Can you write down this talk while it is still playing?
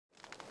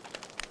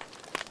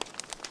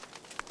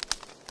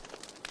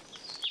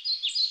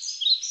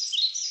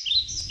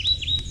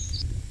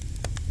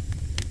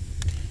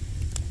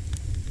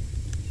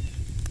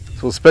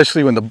So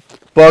especially when the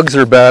bugs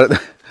are bad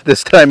at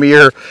this time of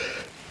year,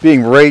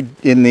 being right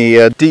in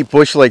the deep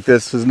bush like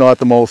this is not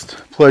the most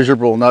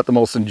pleasurable, not the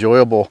most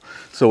enjoyable.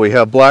 So we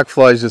have black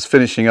flies just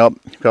finishing up.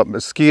 We've got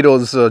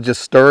mosquitoes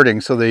just starting,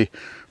 so they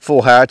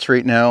full hatch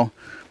right now.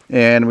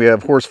 And we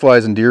have horse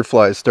flies and deer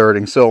flies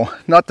starting. So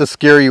not to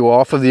scare you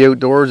off of the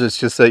outdoors, it's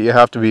just that you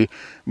have to be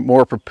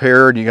more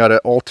prepared. You got to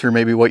alter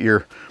maybe what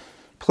your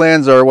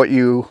plans are, what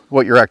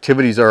your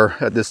activities are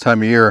at this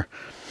time of year.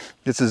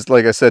 This is,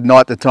 like I said,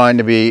 not the time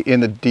to be in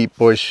the deep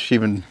bush,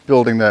 even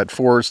building that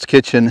forest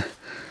kitchen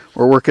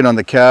or working on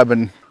the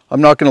cabin.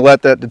 I'm not going to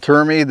let that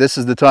deter me. This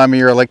is the time of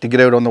year I like to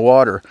get out on the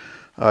water.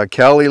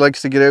 Cali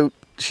likes to get out.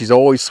 She's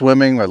always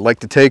swimming. I like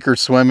to take her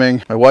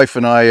swimming. My wife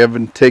and I have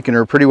been taking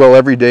her pretty well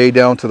every day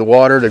down to the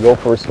water to go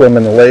for a swim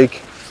in the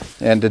lake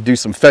and to do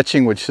some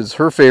fetching, which is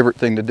her favorite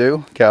thing to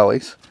do,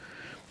 Cali's,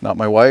 not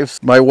my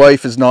wife's. My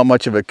wife is not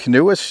much of a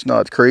canoeist,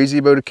 not crazy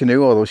about a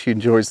canoe, although she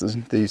enjoys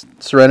the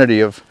serenity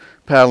of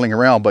paddling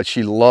around, but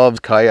she loves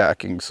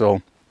kayaking.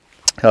 So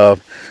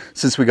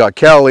since we got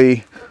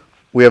Cali,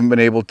 we haven't been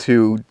able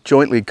to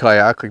jointly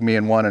kayak, like me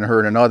in one and her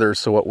in another.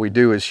 So what we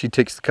do is she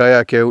takes the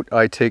kayak out,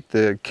 I take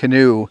the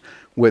canoe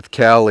with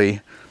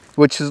Cali,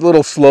 which is a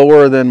little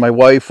slower than my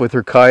wife with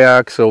her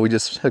kayak. So we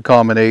just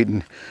accommodate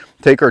and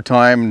take our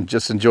time and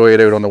just enjoy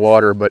it out on the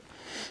water. But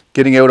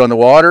getting out on the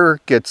water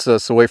gets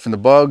us away from the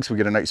bugs. We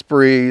get a nice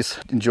breeze,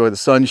 enjoy the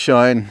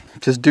sunshine,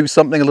 just do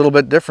something a little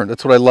bit different.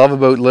 That's what I love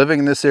about living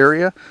in this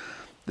area.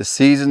 The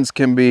seasons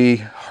can be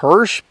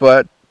harsh,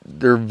 but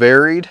they're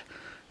varied.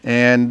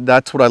 And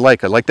that's what I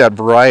like. I like that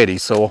variety.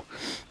 So,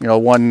 you know,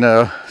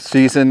 one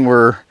season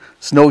we're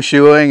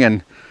snowshoeing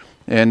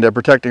and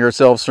protecting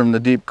ourselves from the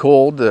deep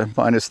cold,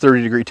 minus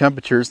 30-degree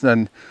temperatures.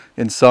 Then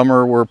in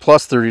summer we're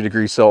plus 30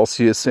 degrees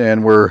Celsius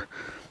and we're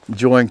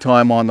enjoying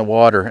time on the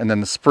water. And then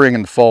the spring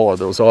and the fall are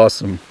those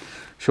awesome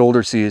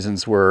shoulder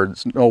seasons where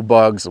there's no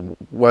bugs, the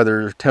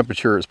weather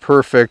temperature is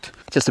perfect.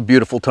 Just a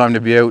beautiful time to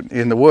be out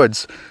in the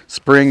woods.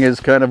 Spring is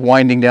kind of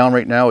winding down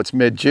right now. It's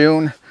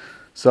mid-June.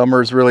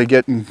 Summer's really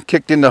getting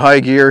kicked into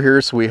high gear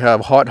here, so we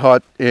have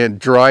hot and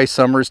dry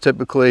summers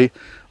typically,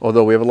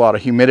 although we have a lot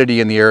of humidity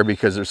in the air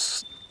because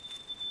there's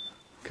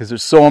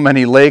so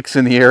many lakes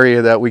in the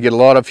area that we get a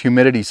lot of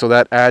humidity, so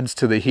that adds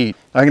to the heat.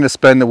 I'm going to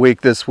spend the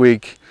week this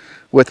week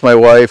with my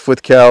wife,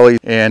 with Cali,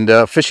 and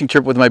a fishing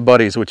trip with my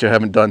buddies, which I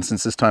haven't done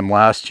since this time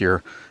last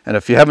year. And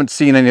if you haven't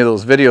seen any of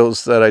those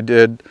videos that I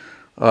did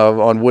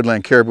on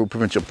Woodland Caribou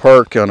Provincial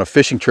Park on a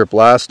fishing trip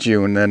last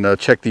June, then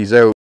check these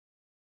out.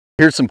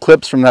 Here's some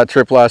clips from that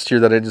trip last year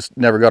that I just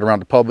never got around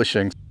to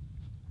publishing.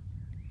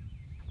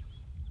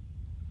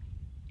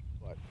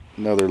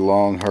 Another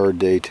long, hard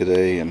day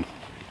today, and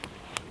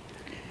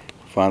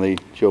finally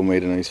Joe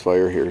made a nice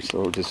fire here,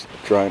 so we're just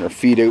drying our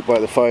feet out by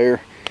the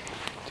fire,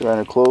 drying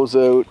our clothes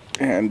out,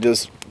 and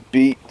just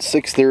beat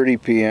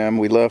 6:30 p.m.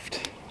 We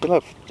left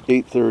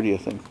 8:30, I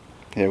think.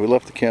 Yeah, we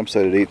left the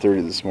campsite at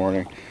 8:30 this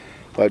morning,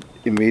 but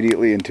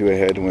immediately into a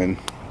headwind.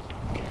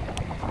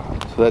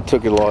 So that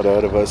took a lot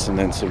out of us, and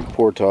then some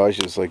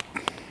portages, like,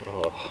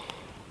 oh,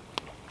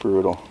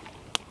 brutal.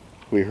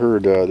 We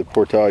heard the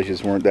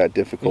portages weren't that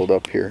difficult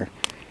up here,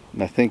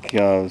 and I think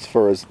as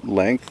far as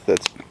length,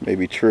 that's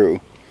maybe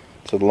true.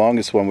 So the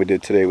longest one we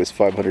did today was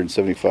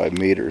 575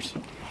 meters,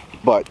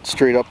 but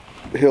straight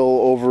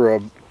uphill over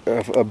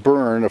a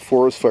burn, a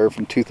forest fire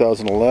from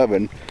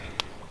 2011.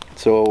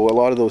 So a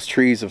lot of those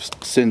trees have,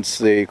 since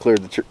they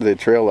cleared the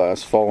trail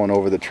last, fallen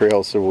over the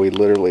trail, so we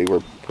literally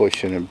were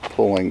pushing and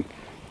pulling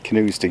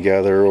canoes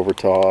together over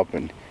top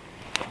and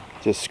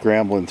just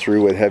scrambling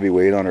through with heavy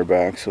weight on our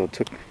back. So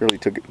it really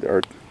took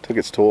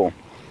its toll.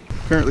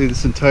 Apparently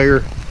this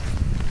entire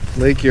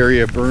lake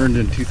area burned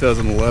in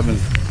 2011.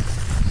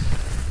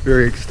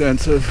 Very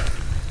extensive.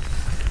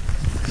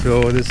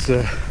 So this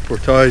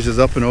portage is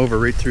up and over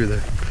right through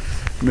the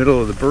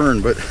middle of the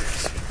burn, but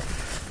it's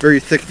very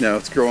thick now.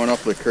 It's growing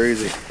up like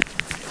crazy.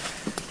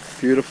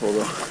 Beautiful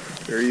though,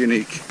 very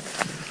unique.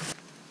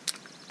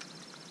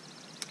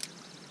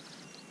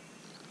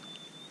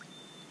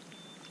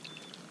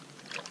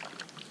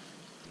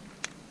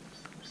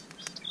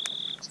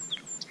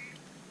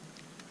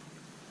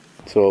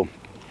 So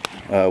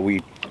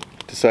we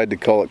decided to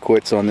call it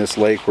quits on this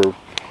lake. We're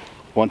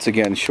once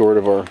again short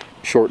of our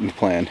shortened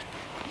plan.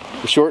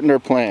 We shortened our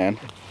plan,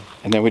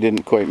 and then we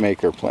didn't quite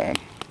make our plan,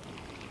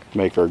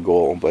 make our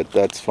goal, but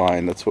that's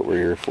fine. That's what we're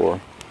here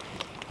for.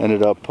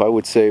 Ended up, I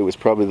would say it was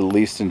probably the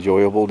least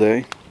enjoyable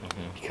day,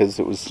 because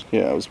it was,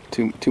 yeah, it was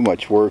too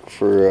much work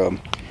for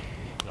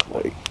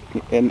like,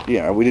 and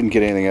yeah, we didn't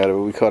get anything out of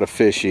it. We caught a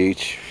fish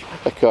each.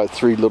 I caught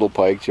 3 little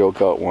pike. Joe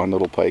caught 1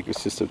 little pike. It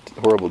was just a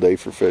horrible day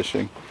for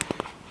fishing.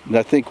 And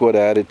I think what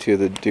added to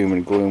the doom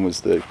and gloom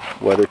was the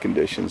weather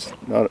conditions.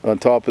 On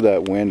top of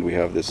that wind, we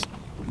have this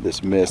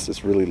mist,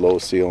 this really low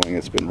ceiling.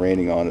 It's been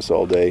raining on us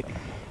all day.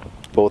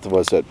 Both of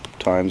us at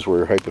times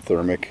were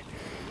hypothermic.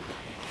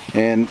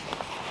 And,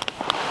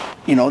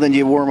 you know, then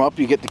you warm up,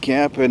 you get to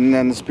camp, and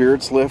then the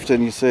spirits lift,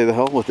 and you say, the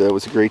hell with it. It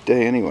was a great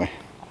day anyway.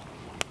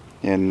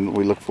 And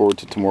we look forward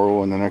to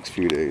tomorrow and the next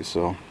few days.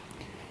 So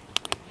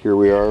here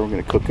we are. I'm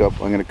gonna cook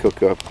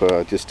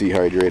up just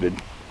dehydrated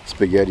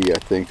spaghetti. I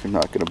think I'm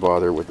not gonna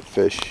bother with the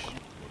fish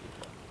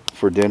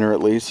for dinner,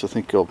 at least. I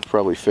think I'll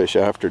probably fish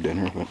after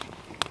dinner, but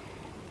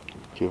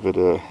give it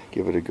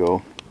a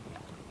go.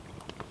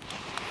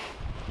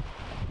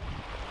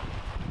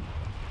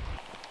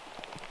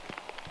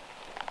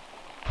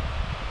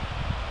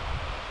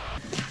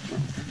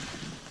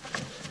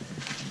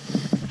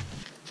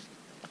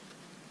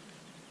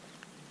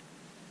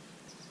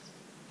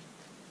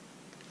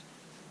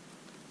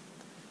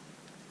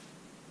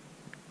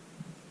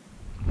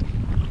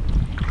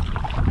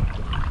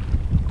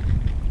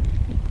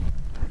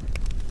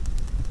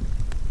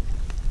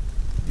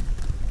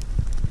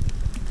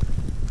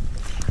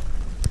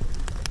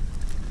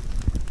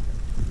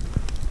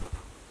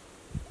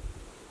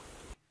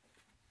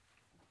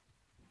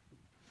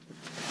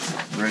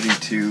 Ready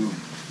to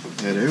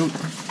head out.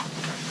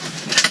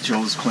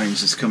 Joe's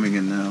plane's just coming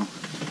in now.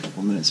 A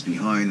couple minutes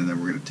behind, and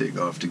then we're going to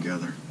take off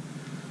together.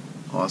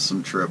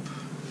 Awesome trip.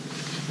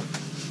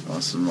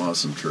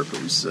 Awesome trip.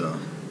 It was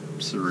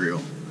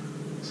surreal.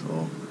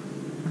 So,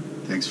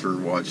 thanks for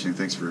watching.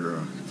 Thanks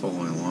for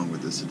following along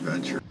with this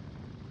adventure.